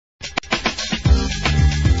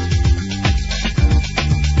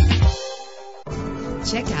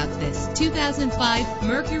Check out this 2005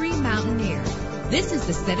 Mercury Mountaineer. This is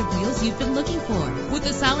the set of wheels you've been looking for, with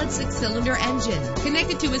a solid 6-cylinder engine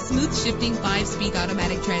connected to a smooth shifting 5-speed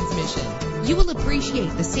automatic transmission. You will appreciate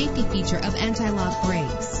the safety feature of anti-lock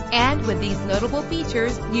brakes. And with these notable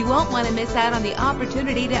features, you won't want to miss out on the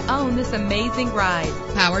opportunity to own this amazing ride.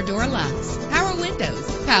 Power door locks, power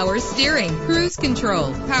windows, power steering, cruise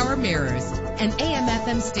control, power mirrors, an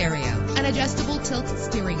AM/FM stereo, an adjustable tilt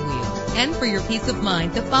steering wheel. And for your peace of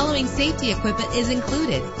mind, the following safety equipment is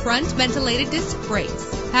included: front ventilated disc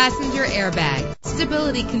brakes, passenger airbag,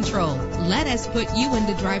 stability control. Let us put you in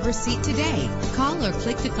the driver's seat today. Call or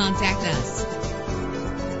click to contact us.